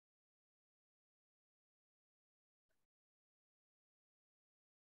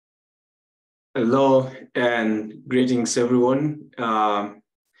Hello and greetings, everyone.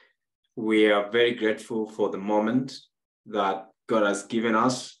 We are very grateful for the moment that God has given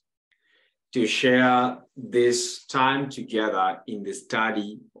us to share this time together in the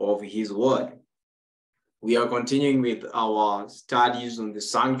study of His Word. We are continuing with our studies on the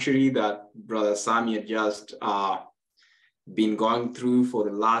sanctuary that Brother Sami had just been going through for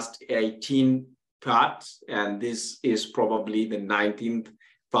the last 18 parts, and this is probably the 19th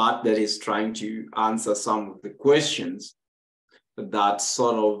part that is trying to answer some of the questions that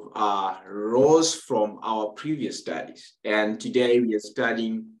sort of rose from our previous studies. And today we are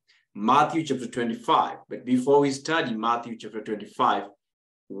studying Matthew chapter 25. But before we study Matthew chapter 25,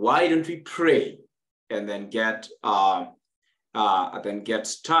 why don't we pray and then get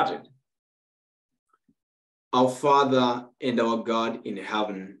started? Our Father and our God in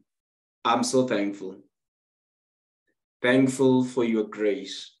heaven, I'm so thankful. Thankful for your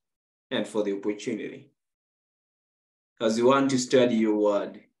grace and for the opportunity. As we want to study your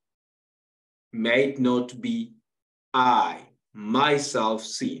word, may it not be I, myself,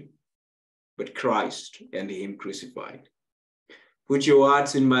 sin, but Christ and him crucified. Put your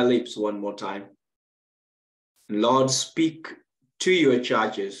words in my lips one more time. Lord, speak to your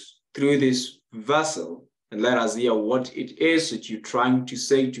churches through this vessel, and let us hear what it is that you're trying to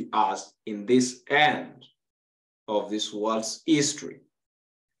say to us in this end of this world's history.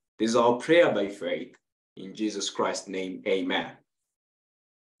 This is our prayer by faith. In Jesus Christ's name, amen.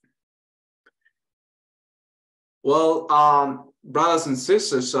 Well, brothers and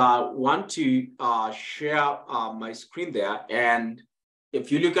sisters, I want to share my screen there. And if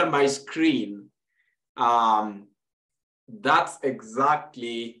you look at my screen, that's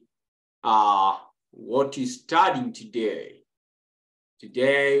exactly what we're studying today.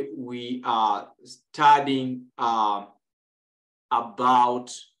 Today, we are studying about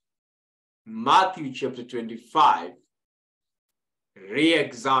Matthew chapter 25,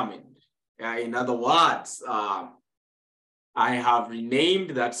 re-examined. In other words, I have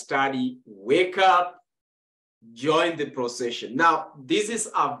renamed that study, Wake Up, Join the Procession. Now, this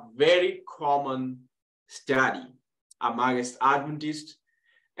is a very common study amongst Adventists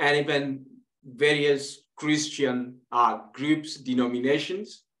and even various Christian groups,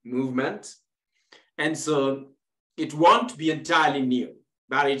 denominations, movements. And so it won't be entirely new,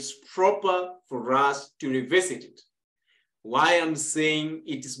 but it's proper for us to revisit it. Why I'm saying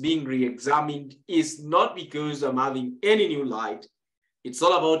it is being re-examined is not because I'm having any new light. It's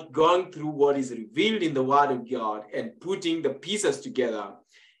all about going through what is revealed in the Word of God and putting the pieces together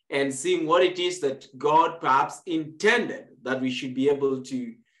and seeing what it is that God perhaps intended that we should be able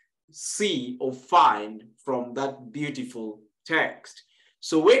to see or find from that beautiful text.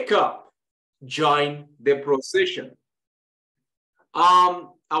 So wake up, join the procession. I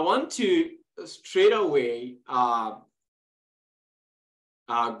want to straight away go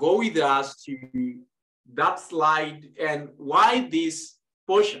with us to that slide and why this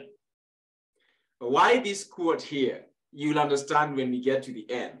portion, why this quote here, you'll understand when we get to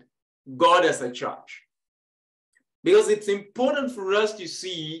the end. God as a church. Because it's important for us to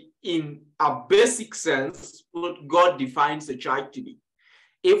see in a basic sense what God defines the church to be.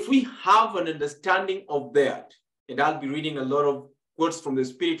 If we have an understanding of that, and I'll be reading a lot of quotes from the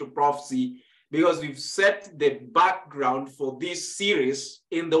Spirit of Prophecy because we've set the background for this series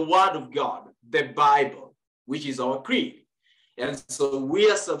in the Word of God, the Bible, which is our creed. And so we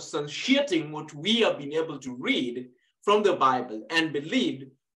are substantiating what we have been able to read from the Bible and believed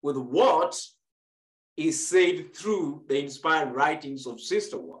with what is said through the inspired writings of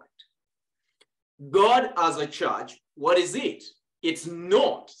Sister White. God as a church, what is it? It's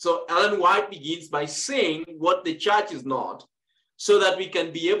not. So Ellen White begins by saying what the church is not, so that we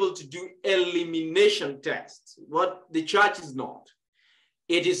can be able to do elimination tests. What the church is not.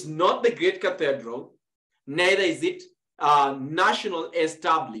 It is not the great cathedral, neither is it national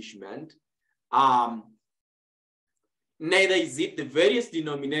establishment, neither is it the various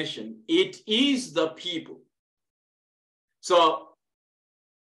denominations. It is the people. So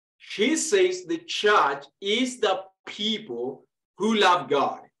she says the church is the people who love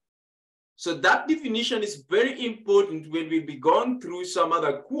God. So that definition is very important when we'll be going through some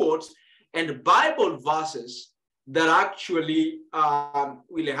other quotes and Bible verses that actually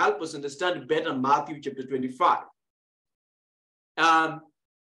will help us understand better Matthew chapter 25.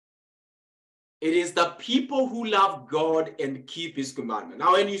 It is the people who love God and keep his commandment.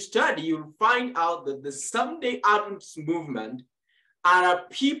 Now, when you study, you'll find out that the Seventh-day Adventist movement are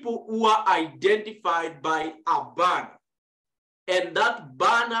people who are identified by a banner. And that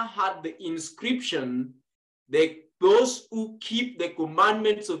banner had the inscription, those who keep the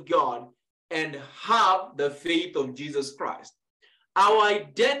commandments of God and have the faith of Jesus Christ. Our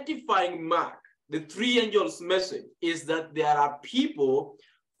identifying mark, the three angels' message, is that there are people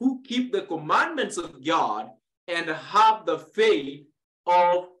who keep the commandments of God and have the faith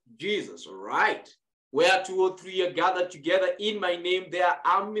of Jesus, right? Where two or three are gathered together in my name, there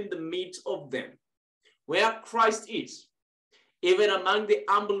I am in the midst of them. Where Christ is, even among the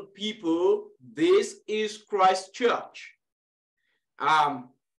humble people, this is Christ's church.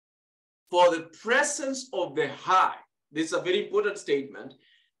 For the presence of the high, this is a very important statement,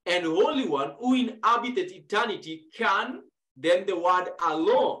 and Holy One who inhabited eternity can, then the word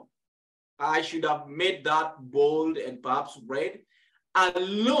alone. I should have made that bold and perhaps red.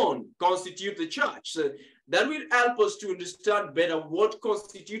 Alone constitute the church. So that will help us to understand better what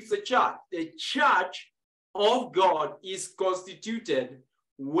constitutes the church. The church of God is constituted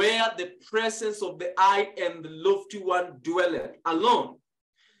where the presence of the high and the lofty one dwelleth alone.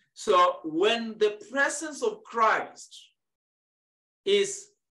 So when the presence of Christ is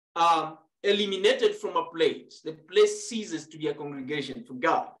eliminated from a place, the place ceases to be a congregation for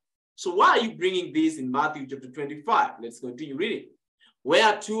God. So why are you bringing this in Matthew chapter 25? Let's continue reading.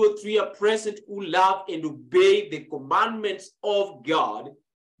 Where two or three are present who love and obey the commandments of God,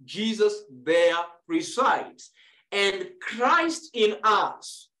 Jesus there presides. And Christ in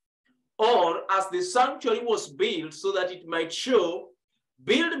us, or as the sanctuary was built so that it might show,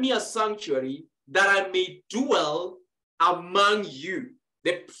 build me a sanctuary that I may dwell among you.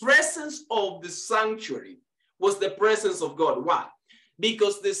 The presence of the sanctuary was the presence of God. Why?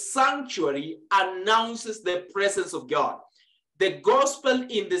 Because the sanctuary announces the presence of God. The gospel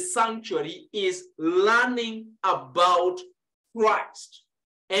in the sanctuary is learning about Christ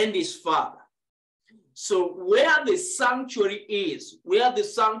and his Father. So where the sanctuary is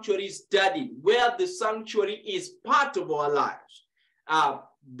studied, where the sanctuary is part of our lives,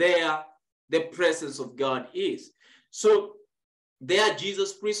 there the presence of God is. So there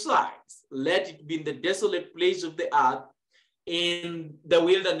Jesus presides. Let it be in the desolate place of the earth, in the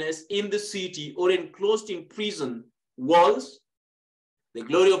wilderness, in the city, or enclosed in prison walls. The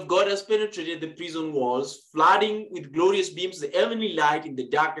glory of God has penetrated the prison walls, flooding with glorious beams the heavenly light in the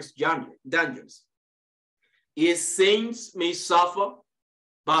darkest dungeons. His saints may suffer,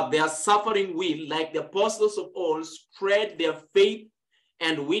 but their suffering will, like the apostles of old, spread their faith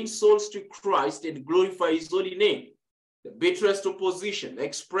and win souls to Christ and glorify his holy name. The bitterest opposition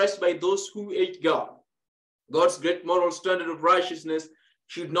expressed by those who hate God. God's great moral standard of righteousness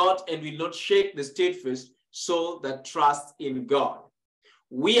should not and will not shake the steadfast soul that trusts in God.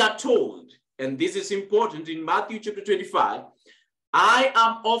 We are told, and this is important in Matthew chapter 25, I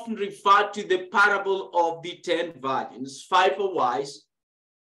am often referred to the parable of the 10 virgins. 5 are wise,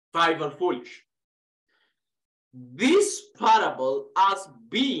 5 are foolish. This parable has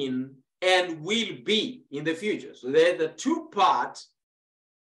been and will be in the future. So there are the two parts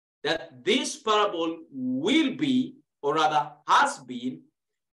that this parable will be, or rather has been,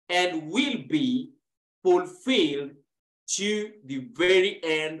 and will be fulfilled to the very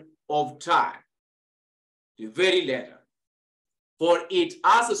end of time, the very letter. For it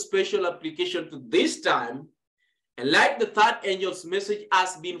has a special application to this time, and like the third angel's message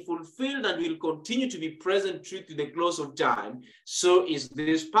has been fulfilled and will continue to be present through to the close of time, so is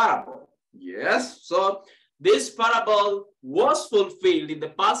this parable. Yes, so this parable was fulfilled in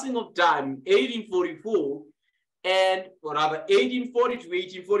the passing of time, 1844, and or rather 1840 to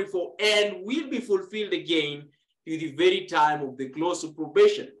 1844, and will be fulfilled again to the very time of the close of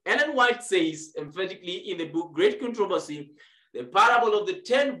probation. Ellen White says emphatically in the book Great Controversy, the parable of the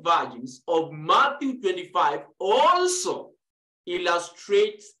 10 virgins of Matthew 25 also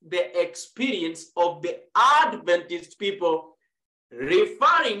illustrates the experience of the Adventist people,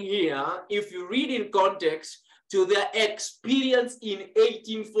 referring here, if you read in context, to their experience in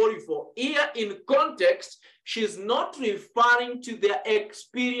 1844. Here in context, she's not referring to their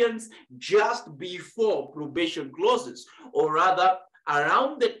experience just before probation closes, or rather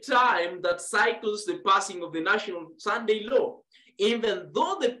around the time that cycles the passing of the National Sunday Law. Even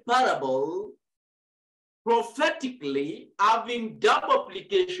though the parable prophetically having double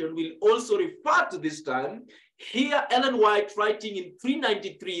application will also refer to this time, here Ellen White, writing in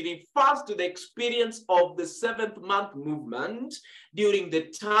 393, refers to the experience of the 7th month movement during the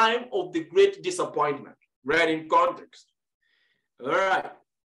time of the great disappointment, read in context. All right.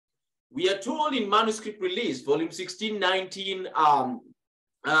 We are told in manuscript release, volume 1619,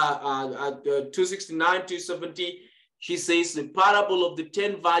 269, 270, she says the parable of the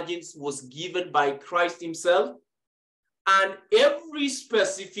 10 virgins was given by Christ himself, and every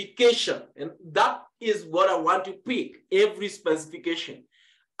specification, and that is what I want to pick, every specification,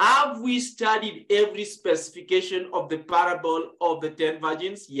 Have we studied every specification of the parable of the 10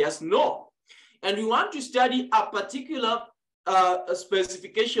 virgins? Yes, no. And we want to study a particular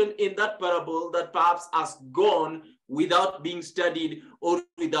specification in that parable that perhaps has gone without being studied or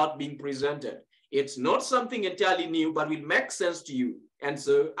without being presented. It's not something entirely new, but will make sense to you. And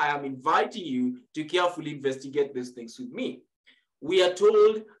so I am inviting you to carefully investigate these things with me. We are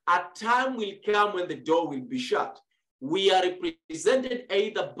told a time will come when the door will be shut. We are represented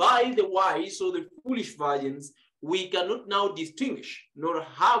either by the wise or the foolish virgins. We cannot now distinguish, nor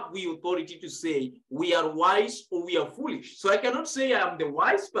have we authority to say we are wise or we are foolish. So I cannot say I am the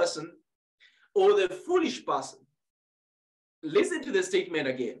wise person or the foolish person. Listen to the statement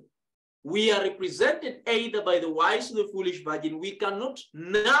again. We are represented either by the wise or the foolish virgin. We cannot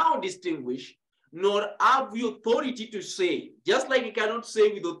now distinguish, nor have we authority to say, just like you cannot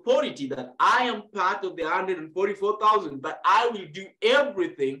say with authority that I am part of the 144,000, but I will do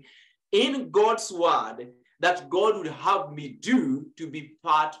everything in God's word that God would have me do to be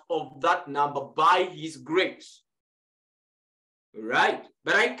part of that number by his grace. Right?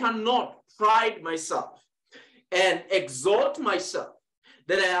 But I cannot pride myself and exalt myself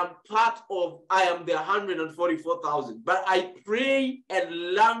that I am the 144,000, but I pray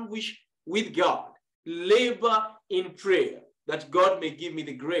and languish with God, labor in prayer, that God may give me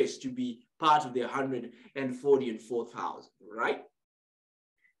the grace to be part of the 144,000, right?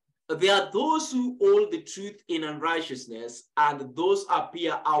 There are those who hold the truth in unrighteousness, and those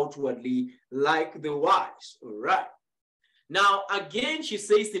appear outwardly like the wise, right? Now, again, she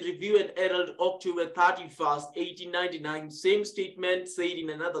says in Review and Herald, October 31st, 1899, same statement said in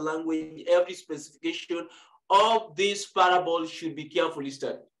another language, every specification of this parable should be carefully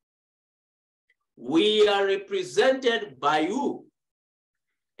studied. We are represented by who?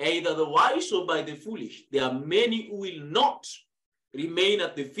 Either the wise or by the foolish. There are many who will not remain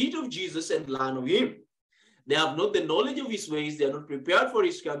at the feet of Jesus and learn of him. They have not the knowledge of his ways. They are not prepared for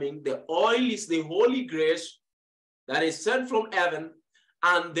his coming. The oil is the holy grace that is sent from heaven,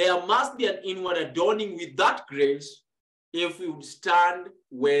 and there must be an inward adorning with that grace if we would stand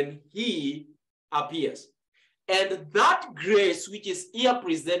when he appears. And that grace which is here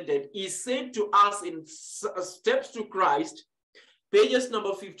presented is said to us in Steps to Christ, pages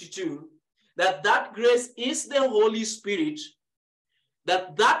number 52, that grace is the Holy Spirit,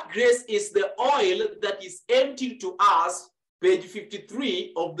 that grace is the oil that is emptied to us, page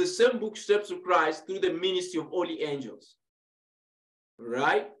 53 of the same book, Steps to Christ, through the ministry of holy angels.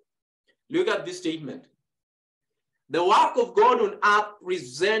 Right? Look at this statement. The work of God on earth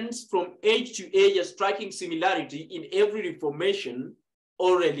presents from age to age a striking similarity in every reformation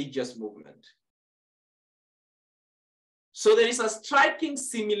or religious movement. So there is a striking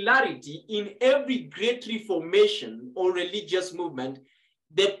similarity in every great reformation or religious movement.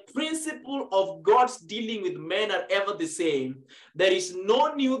 The principle of God's dealing with men are ever the same. There is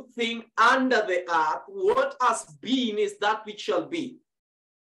no new thing under the earth. What has been is that which shall be.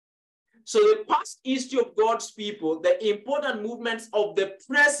 So the past history of God's people, the important movements of the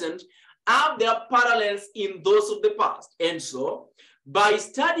present have their parallels in those of the past. And so by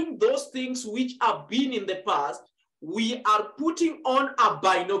studying those things which have been in the past, we are putting on a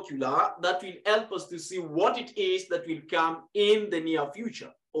binocular that will help us to see what it is that will come in the near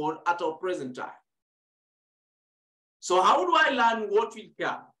future or at our present time. So how do I learn what will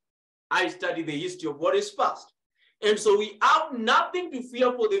come? I study the history of what is past. And so we have nothing to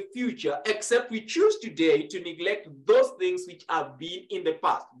fear for the future, except we choose today to neglect those things which have been in the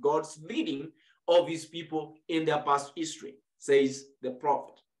past. God's leading of his people in their past history, says the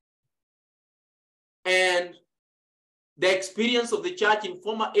prophet. And the experience of the church in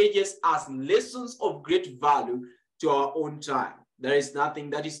former ages has lessons of great value to our own time. There is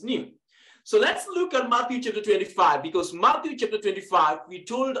nothing that is new. So let's look at Matthew chapter 25, because Matthew chapter 25, we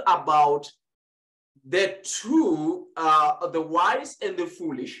told about the two, the wise and the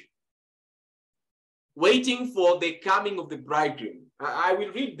foolish, waiting for the coming of the bridegroom. I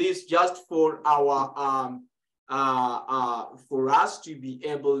will read this just for our, for us to be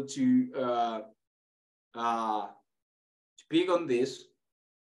able to speak on this.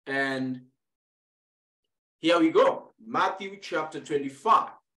 And here we go, Matthew chapter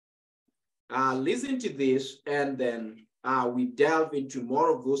 25. Listen to this, and then we delve into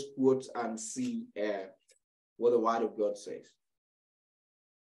more of those quotes and see what the word of God says.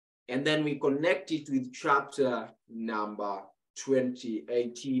 And then we connect it with chapter number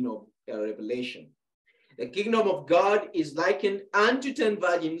 18 of Revelation. The kingdom of God is likened unto 10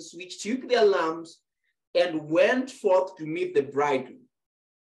 virgins which took their lamps and went forth to meet the bridegroom.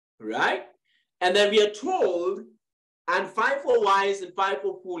 Right? And then we are told And 5 were wise and 5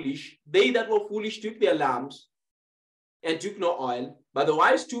 were foolish. They that were foolish took their lamps and took no oil, but the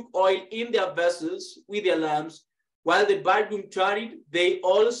wise took oil in their vessels with their lamps. While the bridegroom tarried, they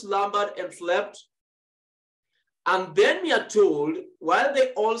all slumbered and slept. And then we are told, while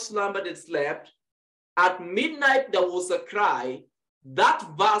they all slumbered and slept, at midnight there was a cry. That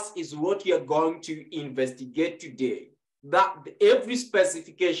verse is what we are going to investigate today. That every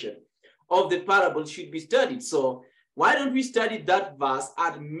specification of the parable should be studied. So why don't we study that verse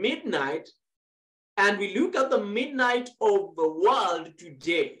at midnight, and we look at the midnight of the world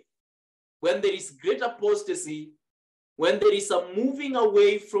today, when there is great apostasy, when there is a moving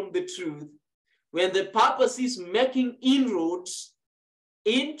away from the truth, when the purpose is making inroads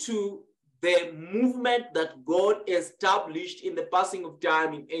into the movement that God established in the passing of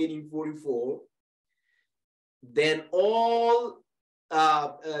time in 1844, then behold,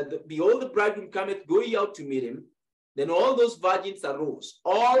 the bridegroom cometh, go ye out to meet him. Then all those virgins arose.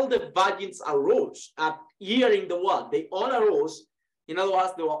 All the virgins arose at hearing the word. They all arose. In other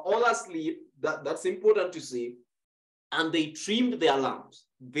words, they were all asleep. That's important to see. And they trimmed their lamps.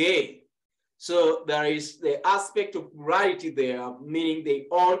 So there is the aspect of plurality there, meaning they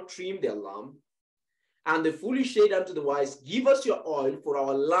all trimmed their lamp. And the foolish said unto the wise, give us your oil, for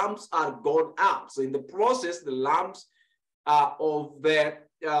our lamps are gone out. So in the process, the lamps of the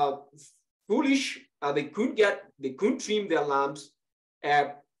foolish, they couldn't trim their lamps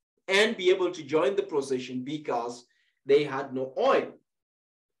and be able to join the procession because they had no oil.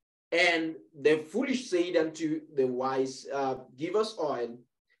 And the foolish said unto the wise, give us oil,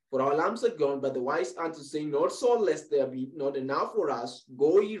 for our lamps are gone. But the wise answered, saying, not so, lest there be not enough for us.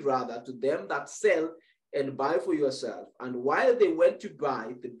 Go ye rather to them that sell and buy for yourself. And while they went to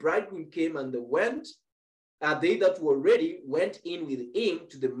buy, the bridegroom came, and they that were ready went in with him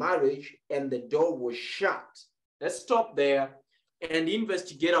to the marriage, and the door was shut. Let's stop there and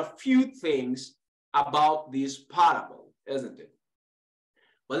investigate a few things about this parable, isn't it?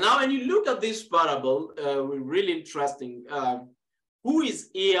 Well, now when you look at this parable, really interesting. Who is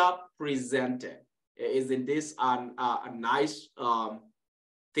here presented? Isn't this a nice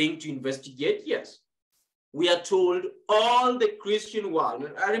thing to investigate? Yes. We are told all the Christian world.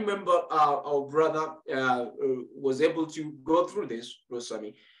 And I remember our brother was able to go through this,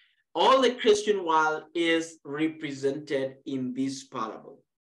 Rosami. All the Christian world is represented in this parable.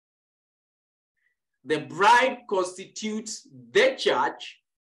 The bride constitutes the church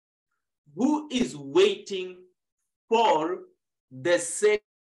who is waiting for the second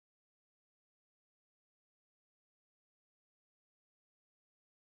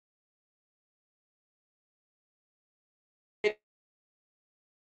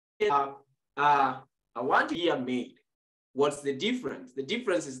I want to hear made. What's the difference? The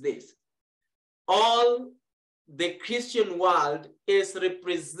difference is this. All the Christian world is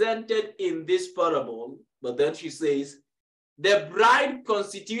represented in this parable, but then she says, the bride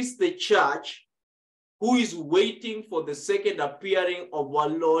constitutes the church who is waiting for the second appearing of our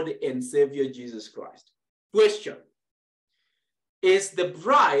Lord and Savior Jesus Christ. Question: is the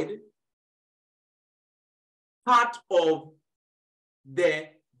bride part of the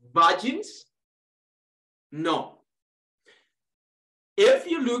virgins? No. If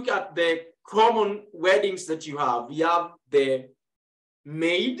you look at the common weddings that you have, we have the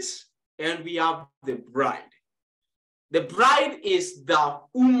maids and we have the bride. The bride is the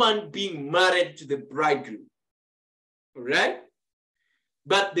woman being married to the bridegroom, right?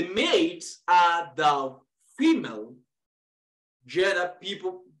 But the maids are the female gender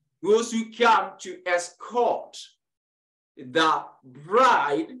people, those who come to escort the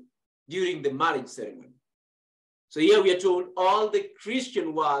bride during the marriage ceremony. So here we are told all the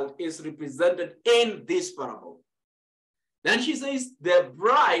Christian world is represented in this parable. Then she says the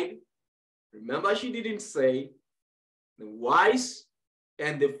bride, remember she didn't say the wise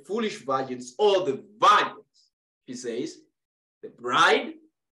and the foolish virgins, or the virgins. She says the bride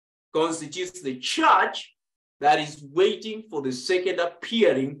constitutes the church that is waiting for the second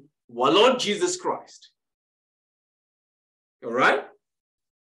appearing of our Lord Jesus Christ. All right?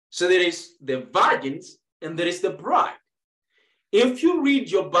 So there is the virgins and there is the bride. If you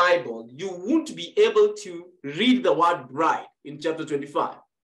read your Bible, you won't be able to read the word bride in chapter 25.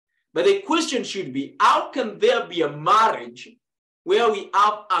 But the question should be, how can there be a marriage where we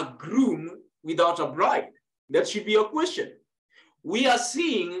have a groom without a bride? That should be your question. We are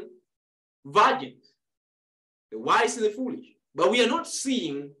seeing virgins, the wise and the foolish, but we are not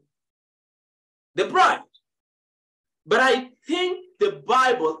seeing the bride. But I think the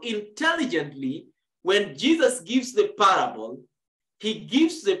Bible intelligently, when Jesus gives the parable, he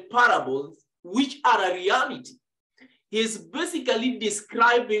gives the parables which are a reality. he's basically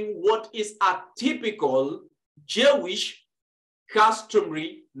describing what is a typical Jewish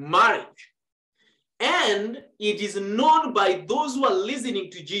customary marriage. And it is known by those who are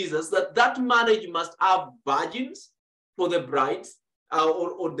listening to Jesus that that marriage must have virgins for the brides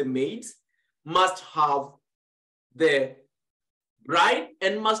or the maids, must have the bride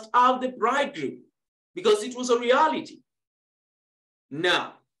and must have the bridegroom, because it was a reality.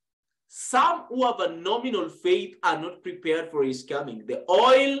 Now, some who have a nominal faith are not prepared for his coming. The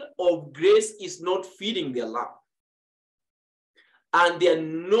oil of grace is not feeding their lamp. And they are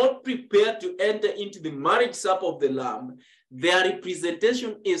not prepared to enter into the marriage supper of the Lamb. Their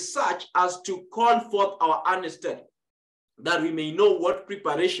representation is such as to call forth our understanding, that we may know what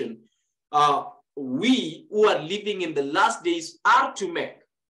preparation we who are living in the last days are to make,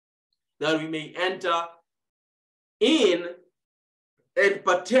 that we may enter in and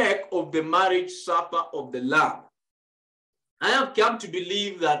partake of the marriage supper of the Lamb. I have come to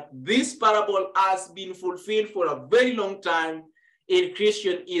believe that this parable has been fulfilled for a very long time in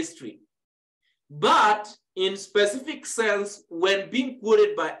Christian history. But in specific sense, when being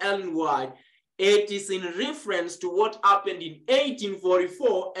quoted by Ellen White, it is in reference to what happened in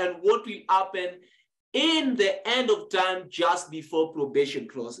 1844 and what will happen in the end of time just before probation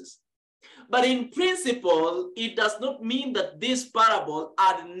closes. But in principle, it does not mean that this parable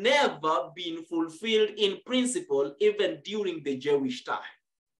had never been fulfilled in principle, even during the Jewish time.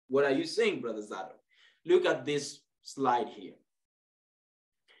 What are you saying, Brother Zaddoch? Look at this slide here.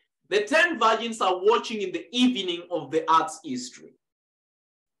 The 10 virgins are watching in the evening of the earth's history.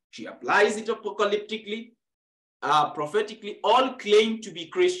 She applies it apocalyptically, prophetically. All claim to be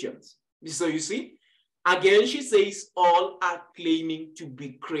Christians. So you see, again, she says all are claiming to be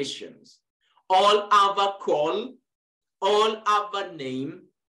Christians. All have a call, all have a name,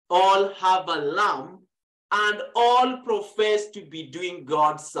 all have a lamb, and all profess to be doing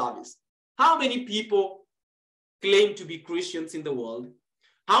God's service. How many people claim to be Christians in the world?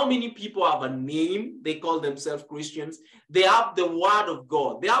 How many people have a name? They call themselves Christians. They have the word of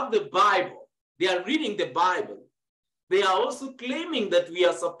God. They have the Bible. They are reading the Bible. They are also claiming that we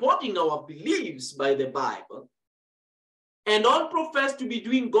are supporting our beliefs by the Bible. And all profess to be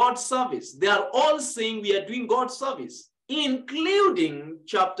doing God's service. They are all saying we are doing God's service, including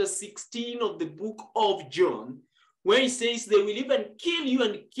chapter 16 of the book of John, where he says they will even kill you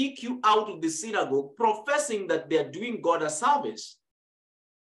and kick you out of the synagogue, professing that they are doing God a service.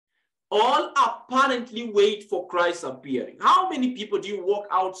 All apparently wait for Christ's appearing. How many people do you walk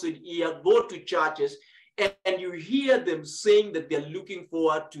outside here, go to churches, and you hear them saying that they're looking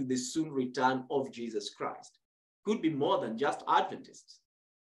forward to the soon return of Jesus Christ? Could be more than just Adventists.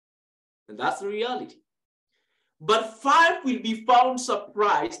 And that's the reality. But 5 will be found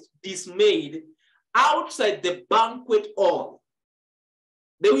surprised, dismayed, outside the banquet hall.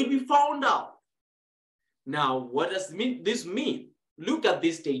 They will be found out. Now, what does this mean? Look at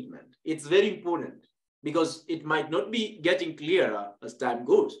this statement. It's very important because it might not be getting clearer as time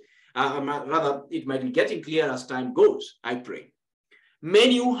goes. Rather, it might be getting clearer as time goes, I pray.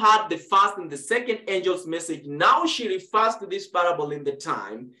 Many who had the first and the second angel's message, now she refers to this parable in the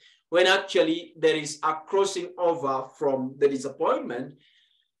time when actually there is a crossing over from the disappointment.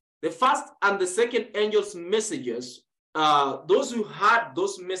 The first and the second angel's messages, those who had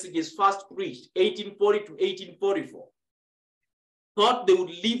those messages first preached, 1840 to 1844, thought they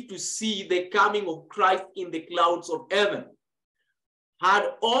would live to see the coming of Christ in the clouds of heaven. Had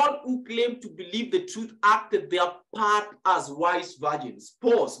all who claimed to believe the truth acted their part as wise virgins.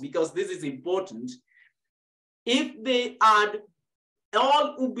 Pause, because this is important. If they had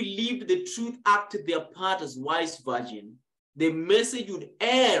all who believed the truth acted their part as wise virgin, the message would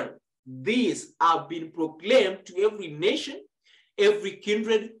air. These have been proclaimed to every nation, every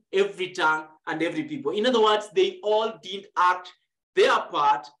kindred, every tongue, and every people. In other words, they all didn't act their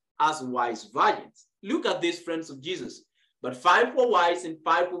part as wise virgins. Look at this, friends of Jesus. But 5 were wise and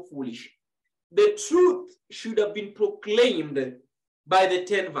 5 were foolish. The truth should have been proclaimed by the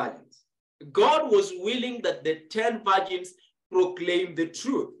 10 virgins. God was willing that the 10 virgins proclaim the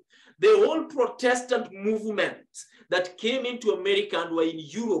truth. The whole Protestant movement that came into America and were in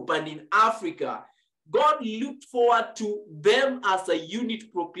Europe and in Africa, God looked forward to them as a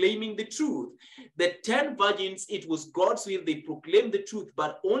unit proclaiming the truth. The 10 virgins, it was God's will, they proclaimed the truth,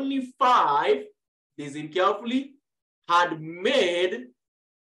 but only 5, listen carefully, had made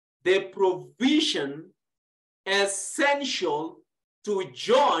the provision essential to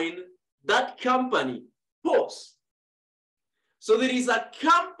join that company. Pause. So there is a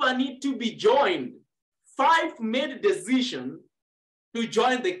company to be joined. 5 made a decision to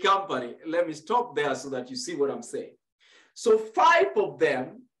join the company. Let me stop there so that you see what I'm saying. So 5 of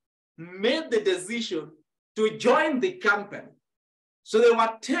them made the decision to join the company. So there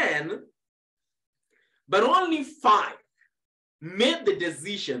were 10, but only 5 made the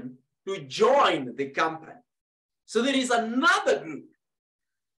decision to join the company. So there is another group.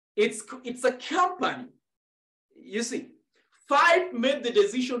 It's a company. You see, 5 made the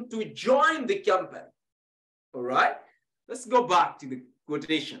decision to join the company. All right? Let's go back to the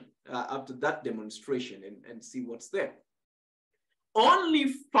quotation after that demonstration and see what's there. Only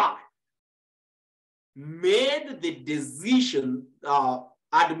 5 made the decision,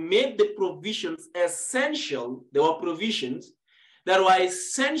 had made the provisions essential. There were provisions that were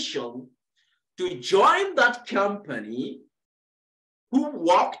essential to join that company who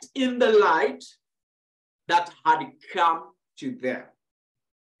walked in the light that had come to them.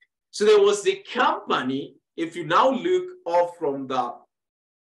 So there was the company. If you now look off from the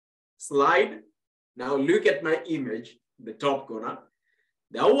slide, now look at my image, the top corner.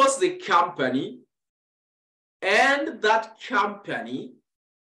 There was the company, and that company,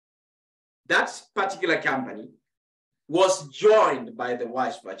 that particular company, was joined by the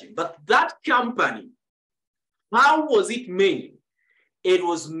wise virgin. But that company, how was it made? It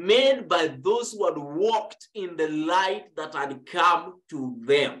was made by those who had walked in the light that had come to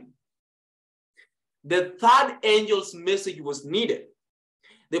them. The third angel's message was needed.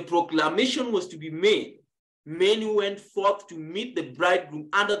 The proclamation was to be made. Men went forth to meet the bridegroom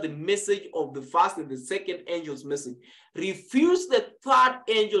under the message of the first and the second angel's message. Refused the third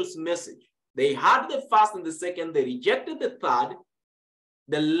angel's message. They had the first and the second. They rejected the third.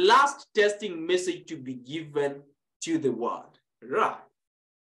 The last testing message to be given to the world. Right.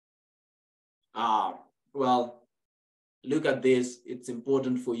 Well, look at this. It's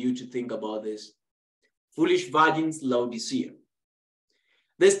important for you to think about this. Foolish virgins, Laodicea.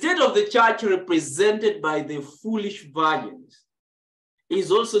 The state of the church represented by the foolish virgins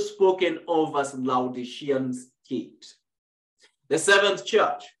is also spoken of as Laodicean state. The seventh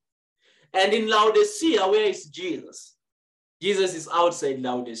church. And in Laodicea, where is Jesus? Jesus is outside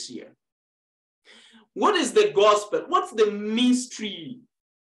Laodicea. What is the gospel? What's the mystery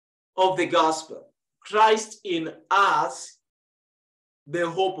of the gospel? Christ in us, the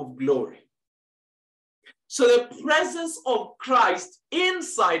hope of glory. So the presence of Christ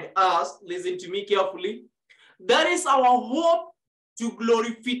inside us, listen to me carefully, that is our hope to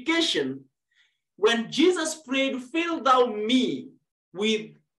glorification. When Jesus prayed, fill thou me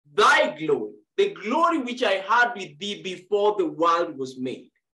with thy glory, the glory which I had with thee before the world was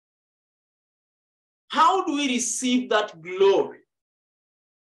made. How do we receive that glory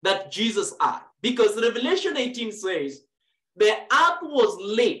that Jesus had? Because Revelation 18 says, the earth was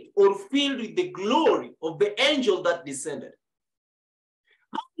lit or filled with the glory of the angel that descended.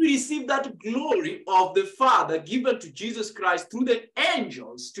 How do we receive that glory of the Father given to Jesus Christ through the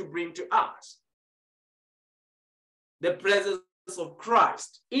angels to bring to us? The presence of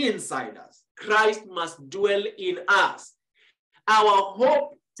Christ inside us. Christ must dwell in us. Our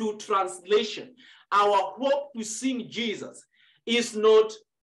hope to translation, our hope to sing Jesus is not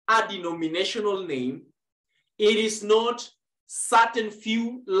a denominational name. It is not certain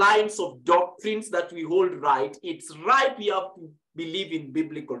few lines of doctrines that we hold right. It's right we have to believe in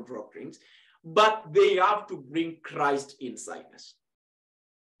biblical doctrines, but they have to bring Christ inside us.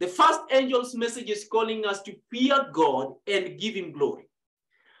 The first angel's message is calling us to fear God and give him glory.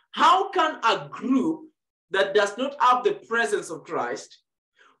 How can a group that does not have the presence of Christ,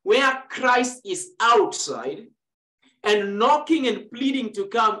 where Christ is outside and knocking and pleading to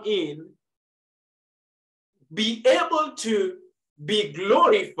come in, be able to be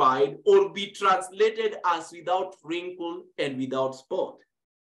glorified or be translated as without wrinkle and without spot?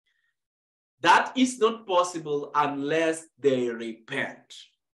 That is not possible unless they repent.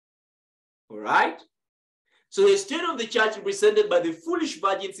 All right? So the state of the church represented by the foolish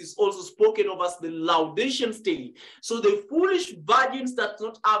virgins is also spoken of as the Laodicean state. So the foolish virgins that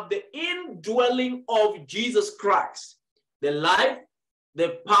not have the indwelling of Jesus Christ, the life,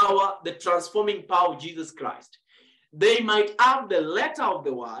 the power, the transforming power of Jesus Christ. They might have the letter of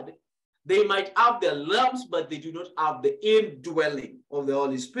the word, they might have the lamps, but they do not have the indwelling of the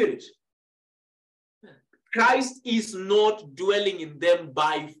Holy Spirit. Christ is not dwelling in them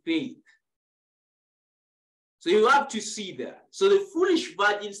by faith. So you have to see that. So the foolish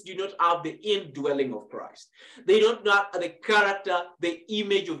virgins do not have the indwelling of Christ. They don't have the character, the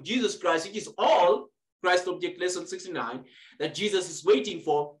image of Jesus Christ, which is all Christ object lesson 69, that Jesus is waiting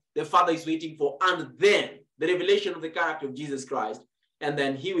for, the Father is waiting for, and then the revelation of the character of Jesus Christ, and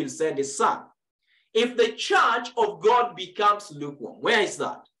then he will send his Son. If the church of God becomes lukewarm, where is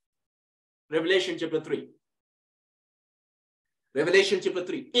that? Revelation chapter 3. Revelation chapter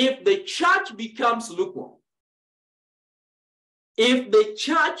 3. If the church becomes lukewarm, if the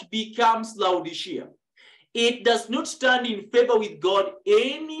church becomes Laodicea, it does not stand in favor with God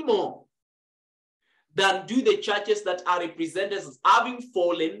anymore than do the churches that are represented as having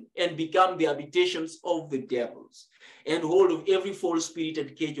fallen and become the habitations of the devils and hold of every false spirit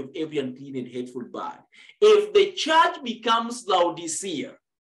and cage of every unclean and hateful bird. If the church becomes Laodicea,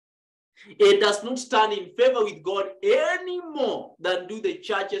 it does not stand in favor with God any more than do the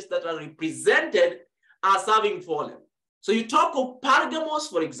churches that are represented as having fallen. So you talk of Pergamos,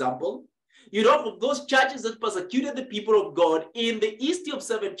 for example. You talk of those churches that persecuted the people of God in the east of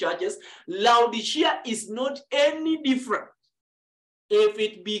 7 churches. Laodicea is not any different. If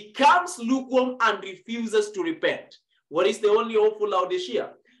it becomes lukewarm and refuses to repent, what is the only hope for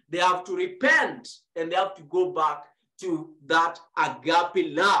Laodicea? They have to repent and they have to go back to that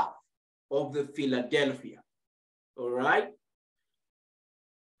agape love of the Philadelphia. All right?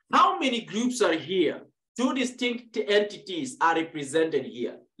 How many groups are here? 2 distinct entities are represented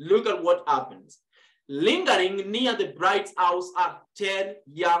here. Look at what happens. Lingering near the bride's house are 10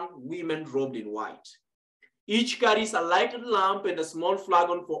 young women robed in white. Each carries a lighted lamp and a small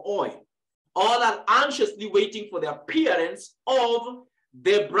flagon for oil. All are anxiously waiting for the appearance of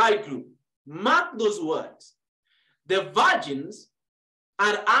the bridegroom. Mark those words. The virgins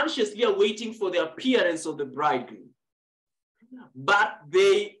are anxiously awaiting for the appearance of the bridegroom. But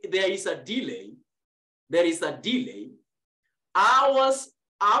there is a delay. There is a delay. Hours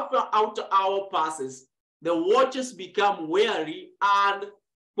after outer hour passes, the watchers become weary and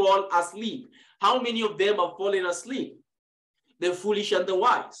fall asleep. How many of them have fallen asleep? The foolish and the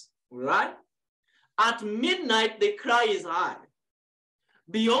wise, right? At midnight, the cry is heard.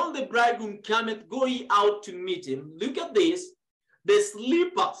 Behold, the bridegroom cometh, go ye out to meet him. Look at this, the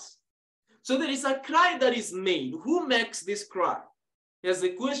sleepers. So there is a cry that is made. Who makes this cry? Here's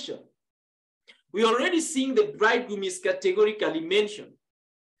the question. We already seeing the bridegroom is categorically mentioned.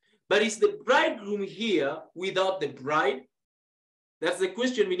 But is the bridegroom here without the bride? That's the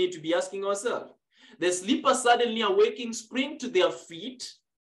question we need to be asking ourselves. The sleepers suddenly awaking, spring to their feet.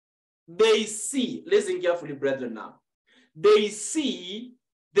 They see, listen carefully, brethren, now. They see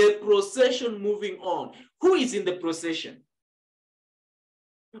the procession moving on. Who is in the procession?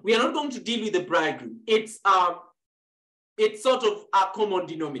 We are not going to deal with the bridegroom. It's sort of a common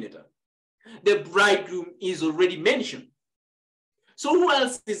denominator. The bridegroom is already mentioned. So who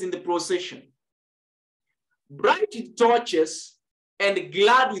else is in the procession? Bright with torches and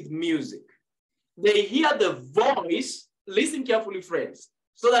glad with music. They hear the voice. Listen carefully, friends,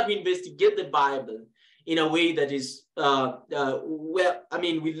 so that we investigate the Bible in a way that is,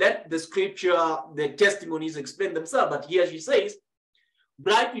 we let the scripture, the testimonies explain themselves. But here she says,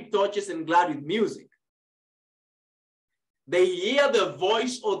 bright with torches and glad with music. They hear the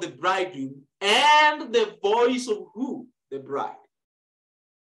voice of the bridegroom and the voice of who? The bride.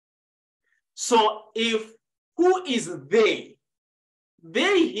 So if who is they?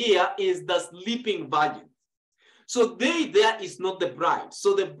 They here is the sleeping virgin. So they there is not the bride.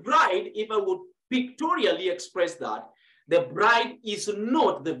 So the bride, if I would pictorially express that, the bride is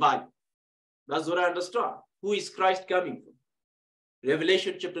not the virgin. That's what I understand. Who is Christ coming from?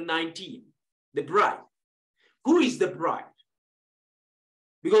 Revelation chapter 19, the bride. Who is the bride?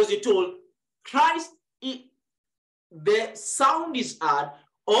 Because you're told Christ, the sound is heard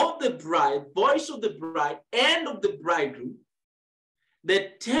of the bride, voice of the bride, and of the bridegroom.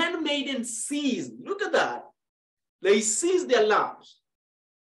 The 10 maidens seize, look at that. They seize their lamps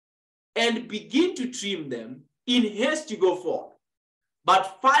and begin to trim them in haste to go forth.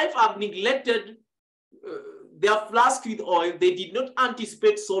 But 5 have neglected their flask with oil. They did not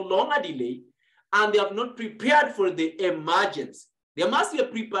anticipate so long a delay, and they have not prepared for the emergency. There must be a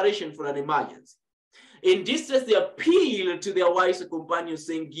preparation for an emergency. In distress, they appeal to their wise companions,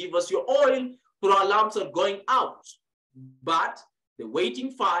 saying, give us your oil, for our lamps are going out. But the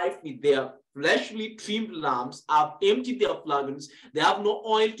waiting 5 with their fleshly trimmed lamps have emptied their flagons. They have no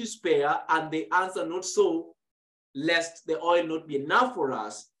oil to spare, and they answer, not so, lest the oil not be enough for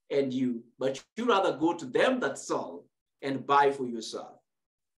us and you, but you rather go to them that sell and buy for yourself.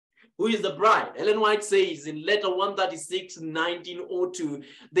 Who is the bride? Ellen White says in letter 136, 1902,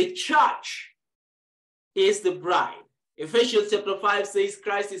 the church is the bride. Ephesians chapter 5 says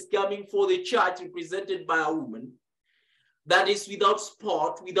Christ is coming for the church, represented by a woman that is without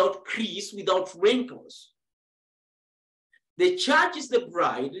spot, without crease, without wrinkles. The church is the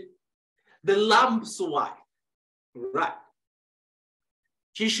bride, the Lamb's wife. Right.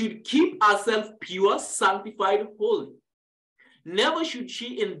 She should keep herself pure, sanctified, holy. Never should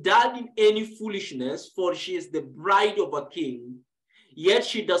she indulge in any foolishness, for she is the bride of a king. Yet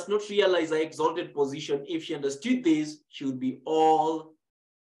she does not realize her exalted position. If she understood this, she would be all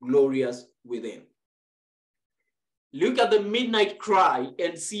glorious within. Look at the midnight cry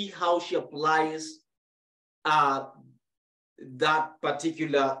and see how she applies that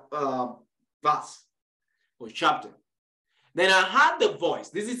particular verse or chapter. Then I heard the voice,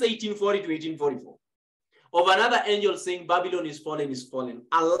 this is 1840 to 1844, of another angel saying, Babylon is fallen.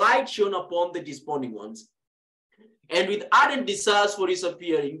 A light shone upon the desponding ones. And with ardent desires for his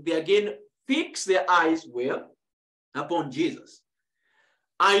appearing, they again fixed their eyes where? Upon Jesus.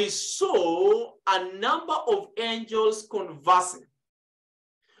 I saw a number of angels conversing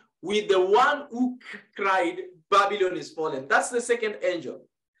with the one who cried, Babylon is fallen. That's the second angel.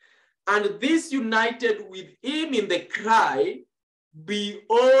 And this united with him in the cry,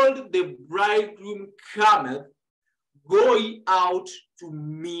 behold, the bridegroom cometh, going out to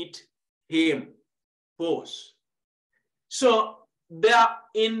meet him. Pause. So there,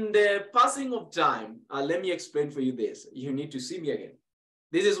 in the passing of time, let me explain for you this. You need to see me again.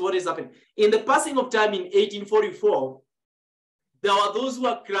 This is what is happening. In the passing of time in 1844, there were those who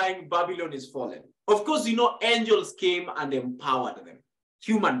were crying, Babylon is fallen. Of course, you know, angels came and empowered them,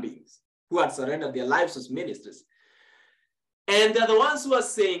 human beings who had surrendered their lives as ministers. And they're the ones who are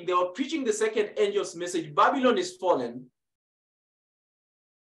saying, they were preaching the second angel's message, Babylon is fallen.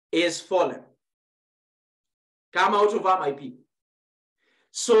 Come out of her, my people.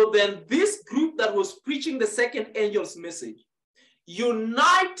 So then this group that was preaching the second angel's message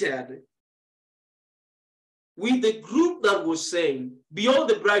united with the group that was saying, behold,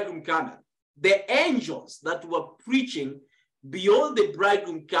 the bridegroom cometh. The angels that were preaching, behold, the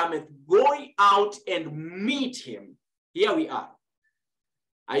bridegroom cometh, going out and meet him. Here we are.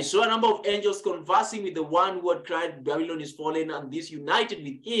 I saw a number of angels conversing with the one who had cried, Babylon is fallen, and this united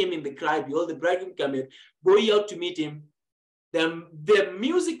with him in the cry, behold, the bridegroom cometh, going out to meet him. The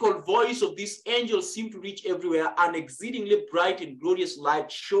musical voice of these angels seemed to reach everywhere. An exceedingly bright and glorious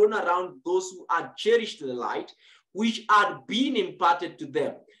light shone around those who had cherished the light, which had been imparted to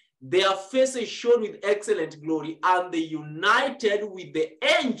them. Their faces shone with excellent glory, and they united with the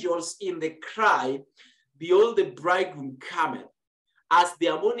angels in the cry, behold, the bridegroom cometh. As they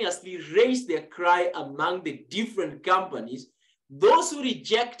harmoniously raised their cry among the different companies, those who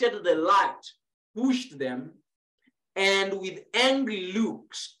rejected the light pushed them, and with angry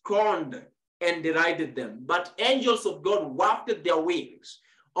looks scorned and derided them. But angels of God wafted their wings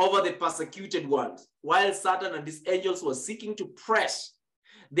over the persecuted ones, while Satan and his angels were seeking to press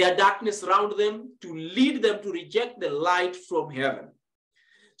their darkness around them to lead them to reject the light from heaven.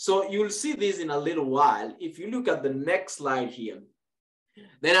 So you'll see this in a little while. If you look at the next slide here,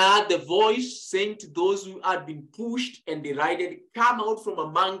 then I heard the voice saying to those who had been pushed and derided, come out from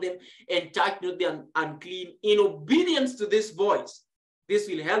among them and touch not the unclean. In obedience to this voice, this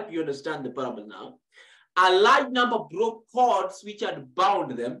will help you understand the parable now. A large number broke cords which had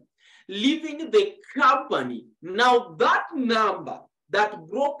bound them, leaving the company. Now that number that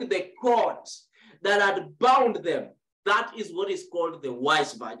broke the cords that had bound them, that is what is called the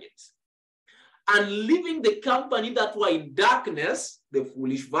wise virgins. And leaving the company that were in darkness, the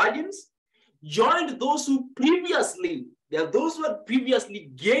foolish virgins, joined those who previously, there are those who had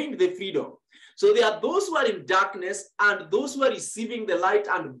previously gained the freedom. So there are those who are in darkness and those who are receiving the light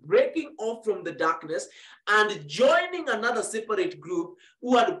and breaking off from the darkness and joining another separate group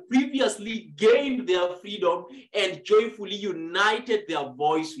who had previously gained their freedom and joyfully united their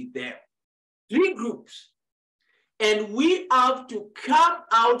voice with them. Three groups. And we have to come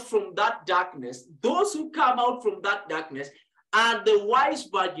out from that darkness. Those who come out from that darkness are the wise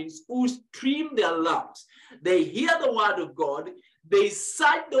virgins who stream their lamps. They hear the word of God. They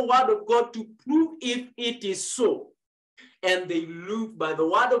cite the word of God to prove if it is so. And they live by the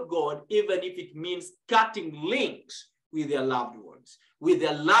word of God, even if it means cutting links with their loved ones, with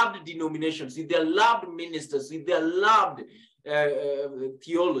their loved denominations, with their loved ministers, with their loved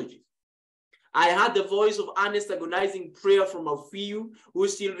theology. I heard the voice of earnest agonizing prayer from a few who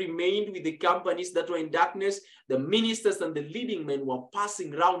still remained with the companies that were in darkness. The ministers and the leading men were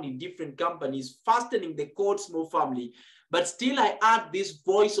passing around in different companies, fastening the cords more firmly. But still I heard this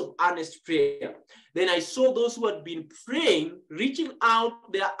voice of earnest prayer. Then I saw those who had been praying, reaching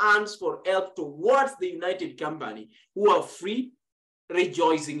out their hands for help towards the united company, who are free,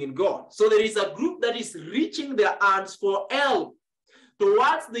 rejoicing in God. So there is a group that is reaching their hands for help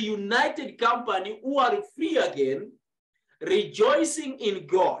towards the united company who are free again, rejoicing in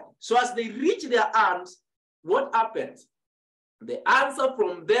God. So as they reach their arms, what happens? The answer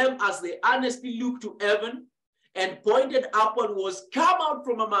from them as they earnestly look to heaven and pointed upward was, "Come out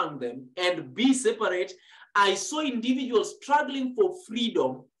from among them and be separate." I saw individuals struggling for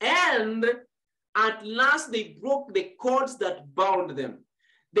freedom, and at last they broke the cords that bound them.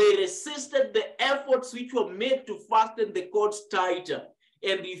 They resisted the efforts which were made to fasten the cords tighter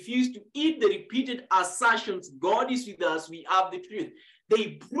and refused to eat the repeated assertions, "God is with us, we have the truth."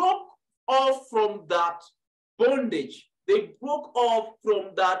 They broke off from that bondage. They broke off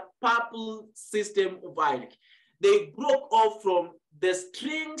from that purple system of hierarchy. They broke off from the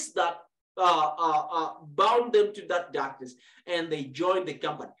strings that bound them to that darkness, and they joined the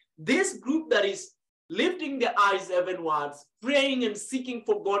company. This group that is lifting their eyes heavenwards, praying and seeking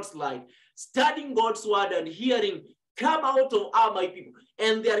for God's light, studying God's word and hearing, "Come out of our my people."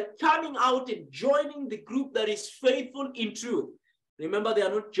 And they are coming out and joining the group that is faithful in truth. Remember, they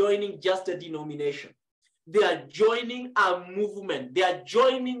are not joining just a denomination. They are joining a movement. They are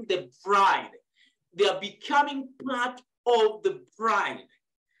joining the bride. They are becoming part of the bride.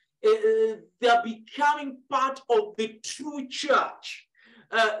 They are becoming part of the true church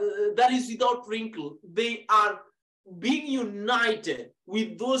that is without wrinkle. They are being united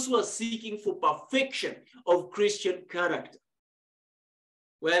with those who are seeking for perfection of Christian character.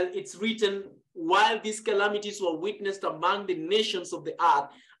 Well, it's written, while these calamities were witnessed among the nations of the earth,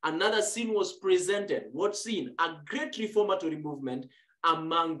 another scene was presented. What scene? A great reformatory movement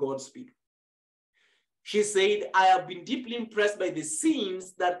among God's people. She said, "I have been deeply impressed by the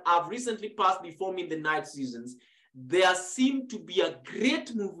scenes that have recently passed before me in the night seasons. There seemed to be a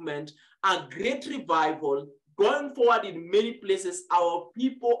great movement, a great revival going forward in many places. Our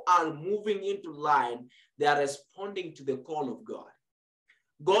people are moving into line. They are responding to the call of God."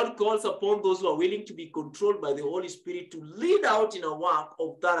 God calls upon those who are willing to be controlled by the Holy Spirit to lead out in a work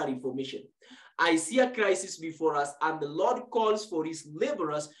of thorough reformation. I see a crisis before us, and the Lord calls for his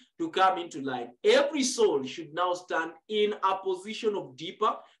laborers to come into line. Every soul should now stand in a position of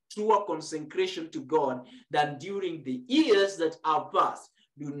deeper, truer consecration to God than during the years that have passed.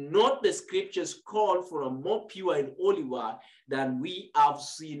 Do not the scriptures call for a more pure and holy word than we have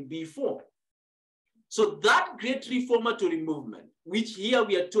seen before? So that great reformatory movement, which here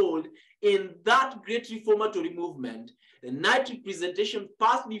we are told, in that great reformatory movement, the night representation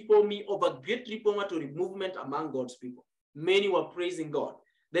passed before me of a great reformatory movement among God's people. Many were praising God.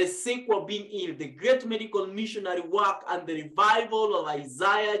 The sick were being healed. The great medical missionary work and the revival of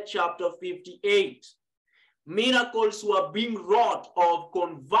Isaiah chapter 58. Miracles were being wrought of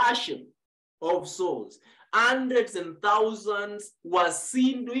conversion of souls. Hundreds and thousands were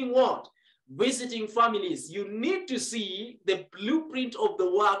seen doing what? Visiting families. You need to see the blueprint of the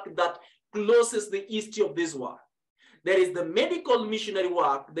work that closes the history of this work. There is the medical missionary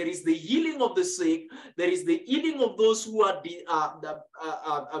work. There is the healing of the sick. There is the healing of those who are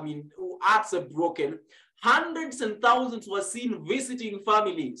who hearts are broken. Hundreds and thousands were seen visiting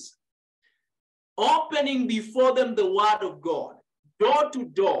families, opening before them the word of God, door to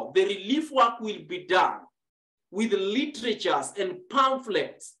door. The relief work will be done with literatures and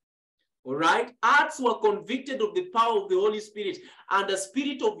pamphlets. All right, hearts were convicted of the power of the Holy Spirit and the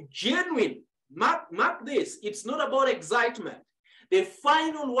spirit of genuine. Mark this, it's not about excitement. The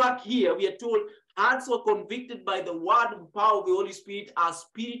final work here, we are told, hearts were convicted by the word and power of the Holy Spirit. A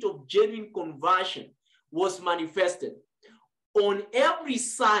spirit of genuine conversion was manifested. On every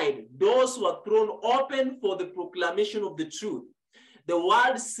side, doors were thrown open for the proclamation of the truth. The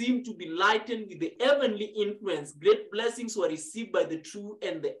world seemed to be lightened with the heavenly influence. Great blessings were received by the true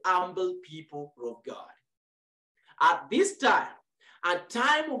and the humble people of God. At this time, a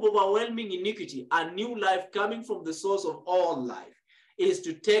time of overwhelming iniquity, a new life coming from the source of all life is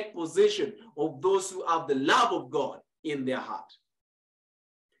to take possession of those who have the love of God in their heart.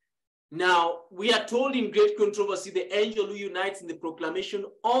 Now, we are told in great controversy, the angel who unites in the proclamation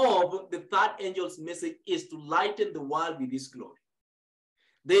of the third angel's message is to lighten the world with his glory.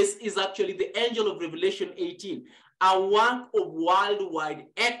 This is actually the angel of Revelation 18. A work of worldwide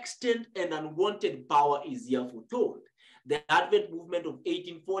extent and unwanted power is here foretold. The Advent movement of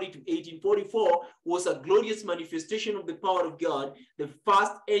 1840 to 1844 was a glorious manifestation of the power of God. The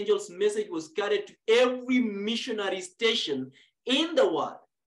first angel's message was carried to every missionary station in the world.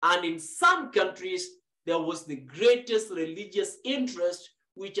 And in some countries, there was the greatest religious interest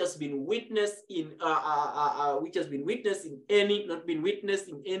which has been witnessed in any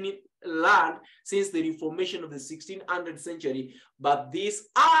land since the Reformation of the 1600th century. But these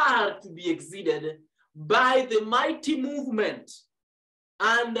are to be exceeded by the mighty movement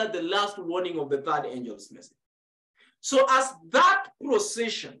under the last warning of the third angel's message. So as that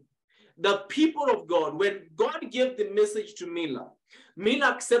procession, the people of God, when God gave the message to Mila, Men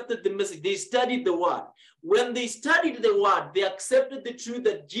accepted the message. They studied the word. When they studied the word, they accepted the truth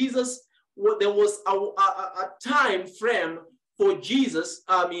that Jesus, there was a time frame for Jesus,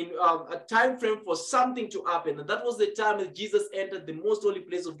 a time frame for something to happen. And that was the time that Jesus entered the most holy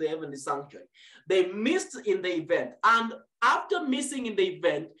place of the heavenly sanctuary. They missed in the event. And after missing in the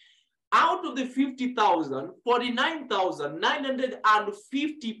event, out of the 50,000,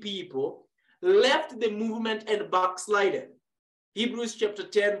 49,950 people left the movement and backslided. Hebrews chapter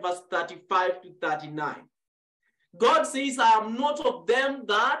 10, verse 35 to 39. God says, I am not of them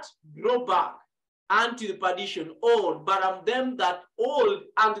that go back unto the perdition old, but am them that hold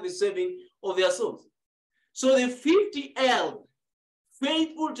unto the saving of their souls. So the 50 held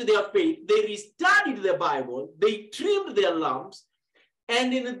faithful to their faith. They restudied the Bible. They trimmed their lamps.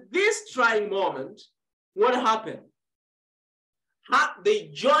 And in this trying moment, what happened? They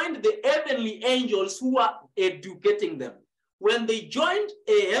joined the heavenly angels who are educating them. When they joined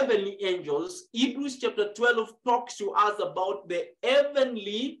heavenly angels, Hebrews chapter 12 talks to us about the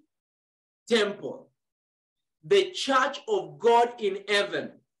heavenly temple, the church of God in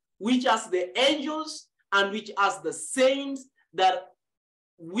heaven, which has the angels and which has the saints that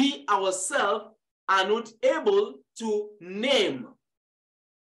we ourselves are not able to name.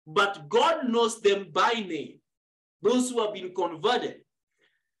 But God knows them by name, those who have been converted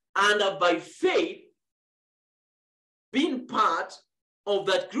and are by faith being part of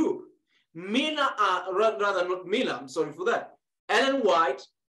that group. Ellen White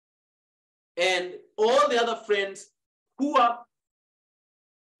and all the other friends who are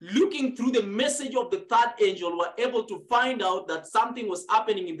looking through the message of the third angel were able to find out that something was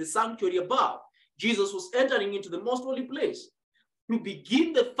happening in the sanctuary above. Jesus was entering into the most holy place to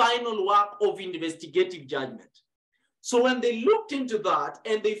begin the final work of investigative judgment. So when they looked into that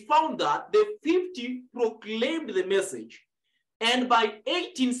and they found that the 50 proclaimed the message, and by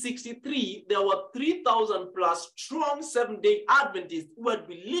 1863, there were 3,000 plus strong Seventh-day Adventists who had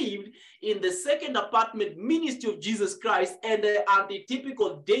believed in the second apartment ministry of Jesus Christ and the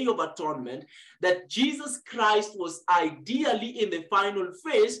antitypical Day of Atonement, that Jesus Christ was ideally in the final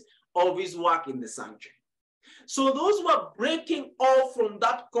phase of his work in the sanctuary. So those who are breaking off from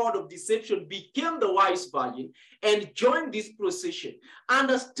that cord of deception became the wise virgin and joined this procession. And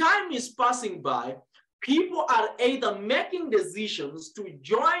as time is passing by, people are either making decisions to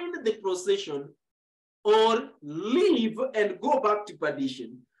join the procession or leave and go back to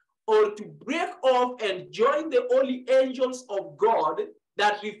perdition, or to break off and join the holy angels of God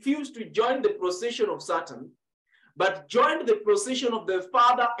that refuse to join the procession of Satan, but join the procession of the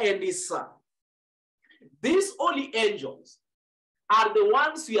Father and his Son. These holy angels are the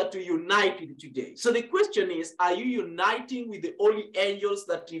ones we are to unite with today. So the question is, are you uniting with the holy angels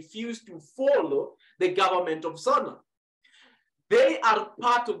that refuse to follow the government of Satan? They are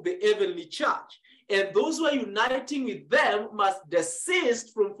part of the heavenly church. And those who are uniting with them must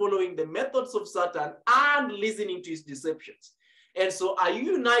desist from following the methods of Satan and listening to his deceptions. And so are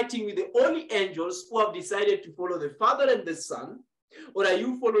you uniting with the holy angels who have decided to follow the Father and the Son? Or are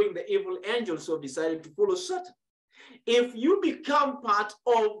you following the evil angels who have decided to follow Satan? If you become part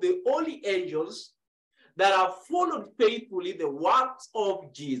of the holy angels that have followed faithfully the works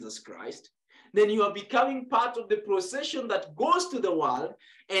of Jesus Christ, then you are becoming part of the procession that goes to the world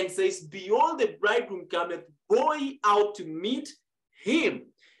and says, behold, the bridegroom cometh, go ye out to meet him.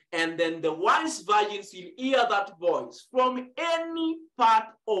 And then the wise virgins will hear that voice from any part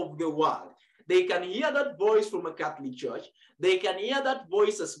of the world. They can hear that voice from a Catholic church. They can hear that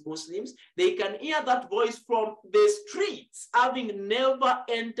voice as Muslims. They can hear that voice from the streets, having never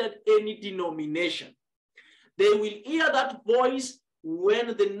entered any denomination. They will hear that voice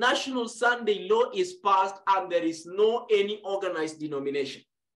when the national Sunday law is passed and there is no any organized denomination.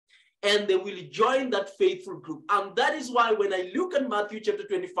 And they will join that faithful group. And that is why when I look at Matthew chapter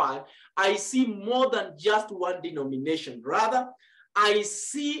 25, I see more than just one denomination. Rather, I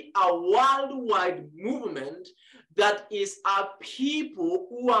see a worldwide movement that is a people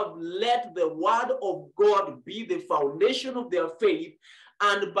who have let the word of God be the foundation of their faith.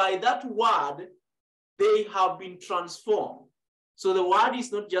 And by that word, they have been transformed. So the word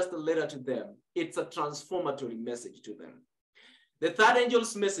is not just a letter to them. It's a transformatory message to them. The third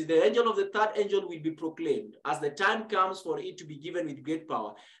angel's message, the angel of the third angel will be proclaimed. As the time comes for it to be given with great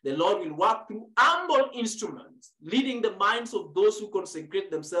power, the Lord will work through humble instruments, leading the minds of those who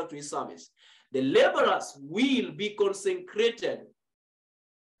consecrate themselves to his service. The laborers will be consecrated,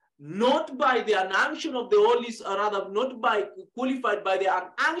 not by the unction of the Holy Spirit, or rather not by qualified by the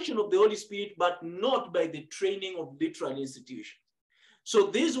unction of the Holy Spirit, but not by the training of literal institutions. So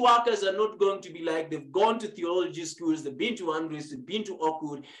these workers are not going to be like they've gone to theology schools, they've been to Andrews, they've been to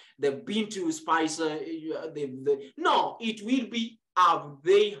Oakwood, they've been to Spicer. No, it will be have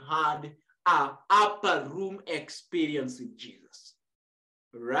they had an upper room experience with Jesus,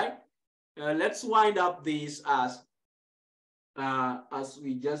 right? Let's wind up this as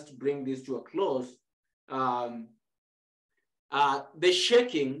we just bring this to a close. The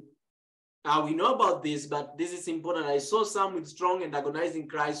shaking. We know about this, but this is important. I saw some with strong and agonizing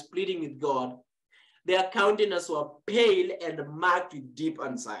cries pleading with God. Their countenances were pale and marked with deep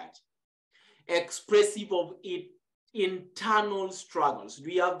anxiety, expressive of internal struggles.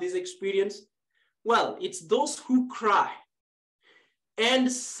 Do you have this experience? Well, it's those who cry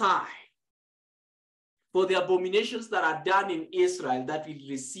and sigh for the abominations that are done in Israel that will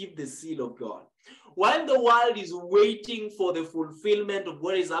receive the seal of God. While the world is waiting for the fulfillment of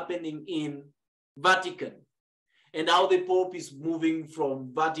what is happening in Vatican and how the Pope is moving from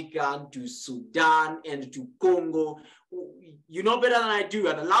Vatican to Sudan and to Congo, you know better than I do,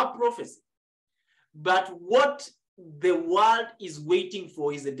 and I love prophecy. But what the world is waiting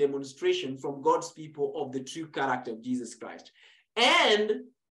for is a demonstration from God's people of the true character of Jesus Christ. And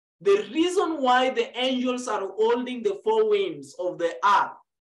the reason why the angels are holding the four winds of the earth,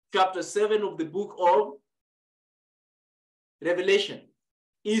 chapter 7 of the book of Revelation,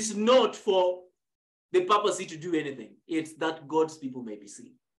 is not for the purpose to do anything. It's that God's people may be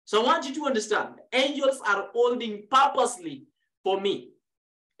seen. So I want you to understand, angels are holding purposely for me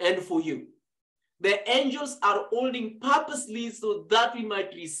and for you. The angels are holding purposely so that we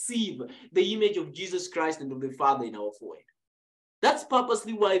might receive the image of Jesus Christ and of the Father in our forehead. That's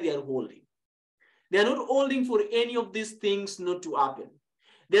purposely why they are holding. They are not holding for any of these things not to happen.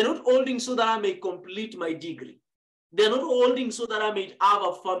 They are not holding so that I may complete my degree. They are not holding so that I may have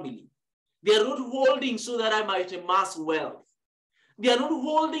a family. They are not holding so that I might amass wealth. They are not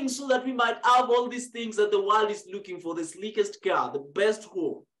holding so that we might have all these things that the world is looking for, the sleekest car, the best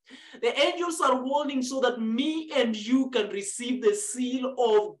home. The angels are holding so that me and you can receive the seal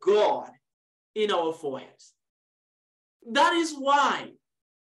of God in our foreheads. That is why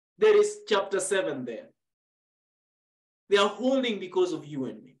there is chapter 7 there. They are holding because of you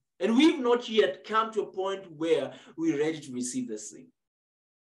and me. And we've not yet come to a point where we're ready to receive the seal.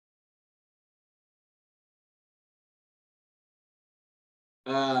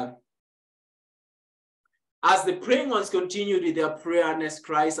 As the praying ones continued with their prayer earnest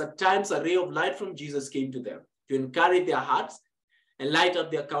cries, at times a ray of light from Jesus came to them to encourage their hearts and light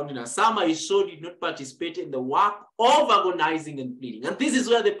up their countenance. Some I saw did not participate in the work of agonizing and pleading. And this is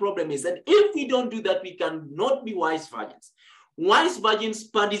where the problem is. And if we don't do that, we cannot be wise virgins. Wise virgins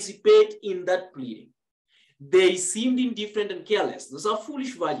participate in that pleading. They seemed indifferent and careless. Those are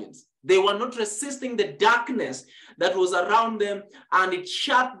foolish virgins. They were not resisting the darkness that was around them, and it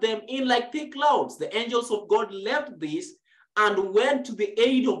shut them in like thick clouds. The angels of God left this and went to the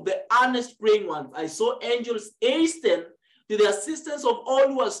aid of the earnest praying ones. I saw angels hasten to the assistance of all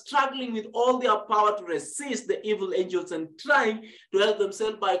who are struggling with all their power to resist the evil angels and trying to help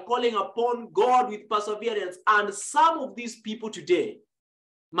themselves by calling upon God with perseverance. And some of these people today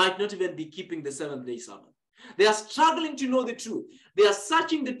might not even be keeping the seventh-day Sabbath. They are struggling to know the truth. They are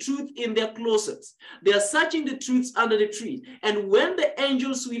searching the truth in their closets. They are searching the truths under the tree. And when the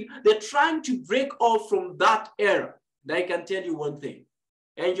angels they're trying to break off from that error. And I can tell you one thing.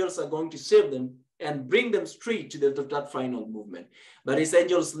 Angels are going to save them and bring them straight to that final movement. But his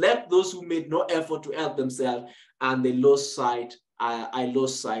angels left those who made no effort to help themselves, and they lost sight. I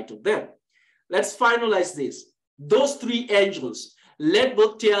lost sight of them. Let's finalize this. Those three angels, let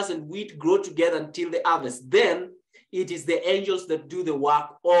both tares and wheat grow together until the harvest. Then it is the angels that do the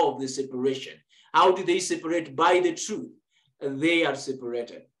work of the separation. How do they separate? By the truth. They are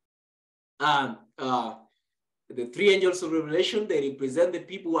separated. The three angels of Revelation, they represent the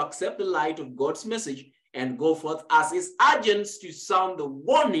people who accept the light of God's message and go forth as his agents to sound the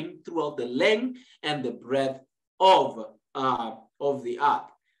warning throughout the length and the breadth of the earth.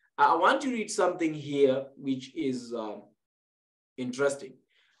 I want to read something here which is interesting.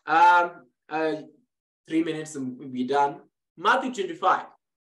 3 minutes and we'll be done. Matthew 25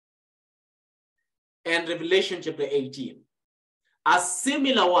 and Revelation chapter 18. A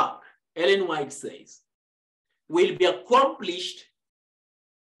similar work, Ellen White says, will be accomplished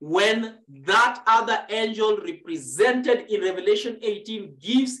when that other angel represented in Revelation 18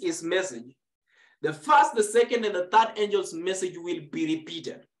 gives his message. The first, the second, and the third angel's message will be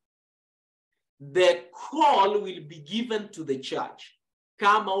repeated. The call will be given to the church.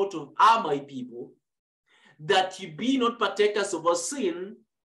 Come out of my people, that you be not partakers of our sin,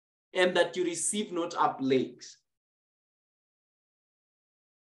 and that you receive not our plagues.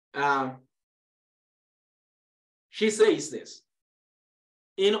 she says this: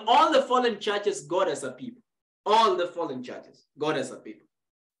 in all the fallen churches, God has a people. All the fallen churches, God has a people.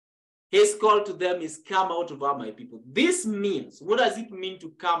 His call to them is, come out of her, my people. This means, what does it mean to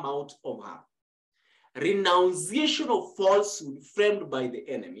come out of her? Renunciation of falsehood framed by the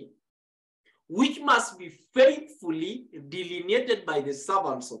enemy, which must be faithfully delineated by the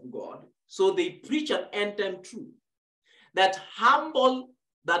servants of God. So they preach an end-time truth, that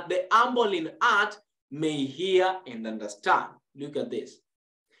the humble in heart may hear and understand. Look at this.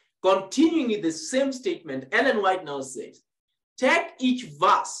 Continuing with the same statement, Ellen White now says, take each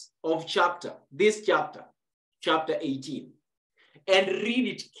verse of chapter 18, and read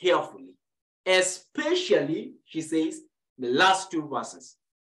it carefully, especially, she says, the last two verses.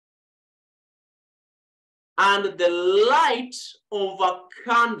 And the light of a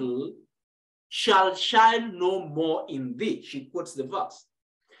candle shall shine no more in thee. She quotes the verse.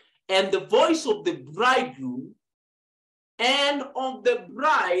 And the voice of the bridegroom and of the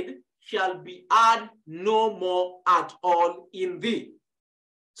bride shall be heard no more at all in thee.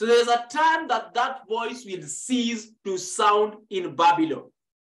 So there's a time that that voice will cease to sound in Babylon,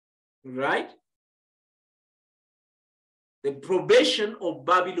 right? The probation of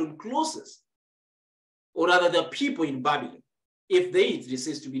Babylon closes, or rather the people in Babylon, if they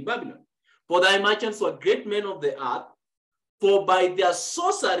cease to be in Babylon. For thy merchants were great men of the earth, for by their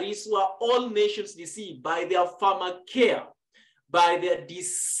sorceries were all nations deceived, by their pharmakeia, by their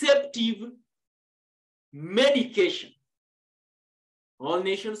deceptive medication. All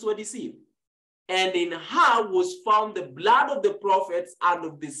nations were deceived. And in her was found the blood of the prophets and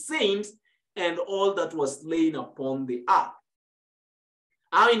of the saints and all that was slain upon the earth.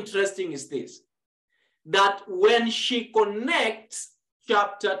 How interesting is this? That when she connects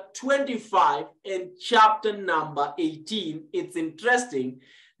chapter 25 and chapter number 18, it's interesting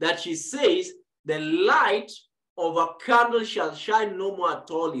that she says, the light of a candle shall shine no more at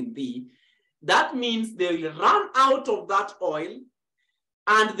all in thee. That means they will run out of that oil,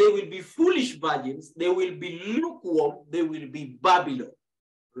 and they will be foolish virgins, they will be lukewarm, they will be Babylon,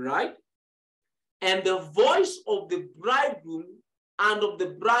 right? And the voice of the bridegroom and of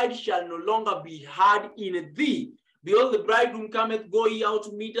the bride shall no longer be heard in thee. Behold, the bridegroom cometh, go ye out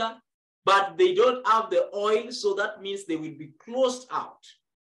to meet her, but they don't have the oil, so that means they will be closed out,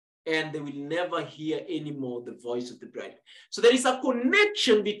 and they will never hear anymore the voice of the bride. So there is a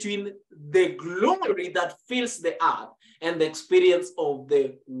connection between the glory that fills the earth and the experience of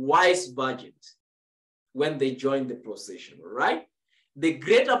the wise virgins when they join the procession, right? The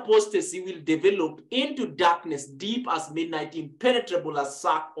great apostasy will develop into darkness deep as midnight, impenetrable as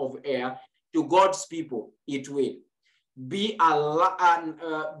sack of air. To God's people, it will be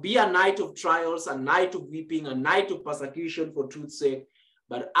a night of trials, a night of weeping, a night of persecution for truth's sake.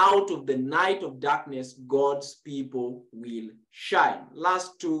 But out of the night of darkness, God's people will shine.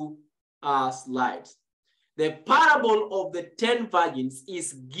 Last two slides. The parable of the 10 virgins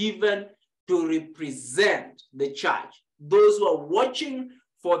is given to represent the church. Those who are watching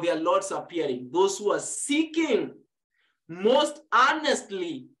for their Lord's appearing, those who are seeking most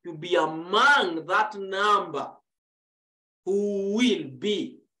earnestly to be among that number who will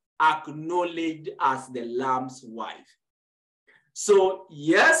be acknowledged as the Lamb's wife. So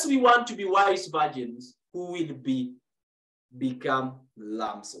yes, we want to be wise virgins who will become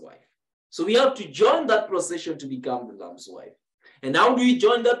Lamb's wife. So we have to join that procession to become the Lamb's wife. And how do we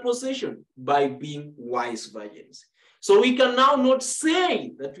join that procession? By being wise virgins. So we can now not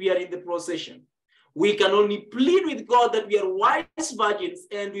say that we are in the procession. We can only plead with God that we are wise virgins,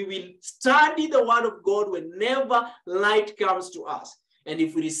 and we will study the word of God whenever light comes to us. And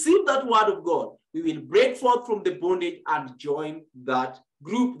if we receive that word of God, we will break forth from the bondage and join that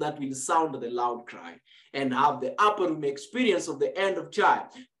group that will sound the loud cry and have the upper room experience of the end of time.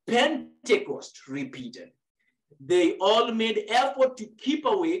 Pentecost repeated. They all made effort to keep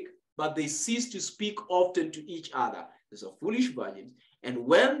awake, but they ceased to speak often to each other. These are foolish virgins. And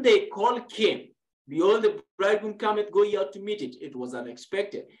when the call came, behold, the bridegroom cometh, go ye out to meet it. It was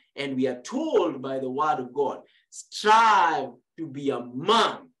unexpected. And we are told by the word of God, strive to be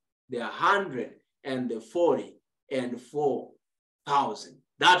among the 144,000.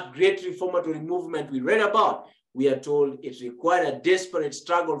 That great reformatory movement we read about, we are told it required a desperate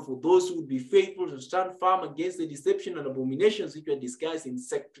struggle for those who would be faithful to stand firm against the deception and abominations which were disguised in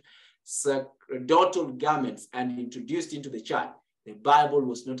sacerdotal garments and introduced into the church. The Bible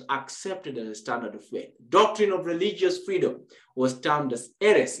was not accepted as a standard of faith. Doctrine of religious freedom was termed as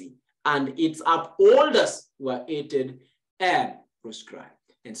heresy, and its upholders were hated and proscribed.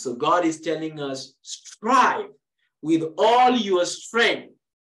 And so God is telling us, strive with all your strength,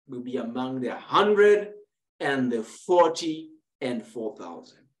 will be among the 100 and the 40 and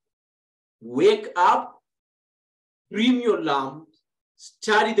 4,000. Wake up, trim your lamp,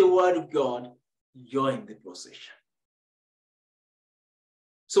 study the word of God, join the procession.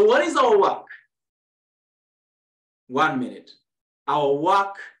 So what is our work? 1 minute. Our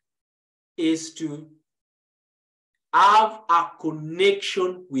work is to have a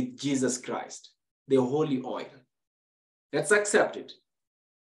connection with Jesus Christ, the holy oil. Let's accept it.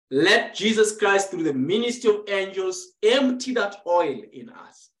 Let Jesus Christ, through the ministry of angels, empty that oil in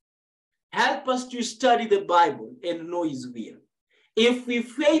us. Help us to study the Bible and know his will. If we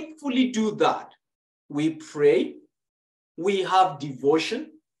faithfully do that, we pray, we have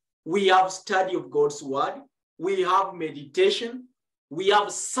devotion, we have study of God's word, we have meditation, we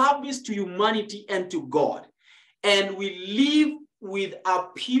have service to humanity and to God, and we live with a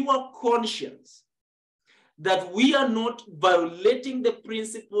pure conscience that we are not violating the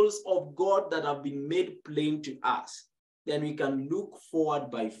principles of God that have been made plain to us, then we can look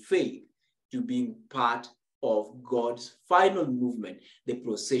forward by faith to being part of God's final movement, the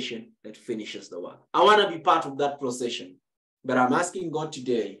procession that finishes the work. I want to be part of that procession, but I'm asking God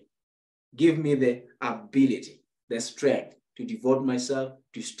today, give me the ability, the strength to devote myself,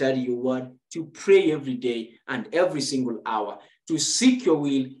 to study your word, to pray every day and every single hour, to seek your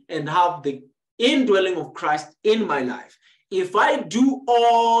will and have the indwelling of Christ in my life. If I do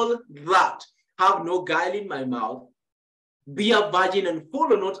all that, have no guile in my mouth, be a virgin and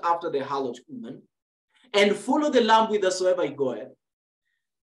follow not after the harlot woman, and follow the Lamb whithersoever I goeth,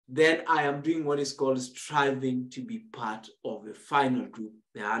 then I am doing what is called striving to be part of the final group,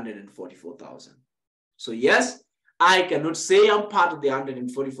 the 144,000. So yes, I cannot say I'm part of the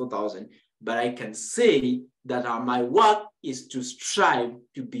 144,000, but I can say that my work is to strive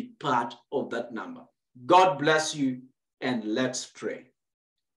to be part of that number. God bless you, and let's pray.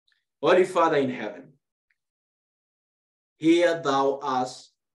 Holy Father in heaven, hear thou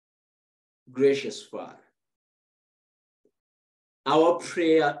us, gracious Father. Our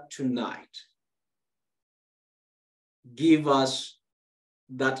prayer tonight, give us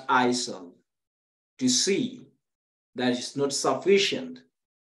that eyesight to see that it's not sufficient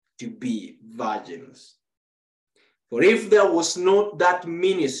to be virgins. For if there was not that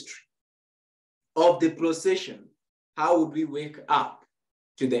ministry of the procession, how would we wake up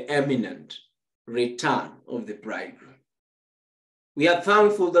to the imminent return of the bridegroom? We are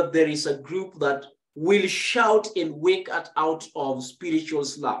thankful that there is a group that will shout and wake us out of spiritual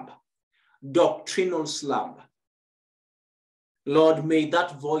slumber, doctrinal slumber. Lord, may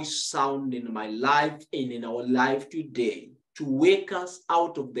that voice sound in my life and in our life today to wake us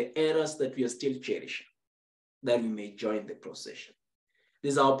out of the errors that we are still cherishing, that we may join the procession.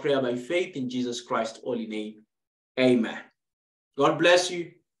 This is our prayer by faith in Jesus Christ's holy name. Amen. God bless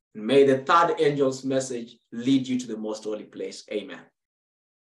you. And may the third angel's message lead you to the most holy place. Amen.